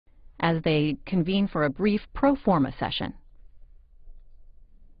as they convene for a brief pro forma session.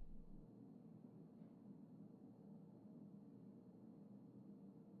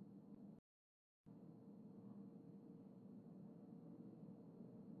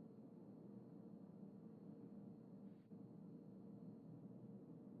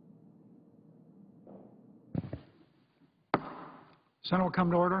 Senate will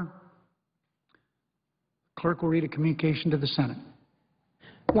come to order. Clerk will read a communication to the Senate.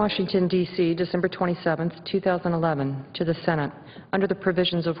 Washington, D.C., December 27, 2011. To the Senate. Under the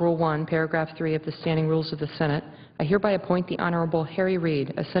provisions of Rule 1, Paragraph 3 of the Standing Rules of the Senate, I hereby appoint the Honorable Harry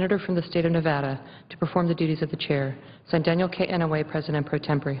Reid, a senator from the state of Nevada, to perform the duties of the chair. Signed, Daniel K. Inouye, President pro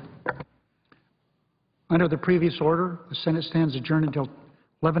tempore. Under the previous order, the Senate stands adjourned until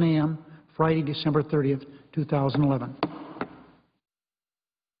 11 a.m. Friday, December 30th, 2011.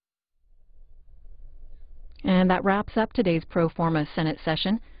 And that wraps up today's pro forma Senate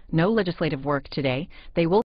session. No legislative work today. They will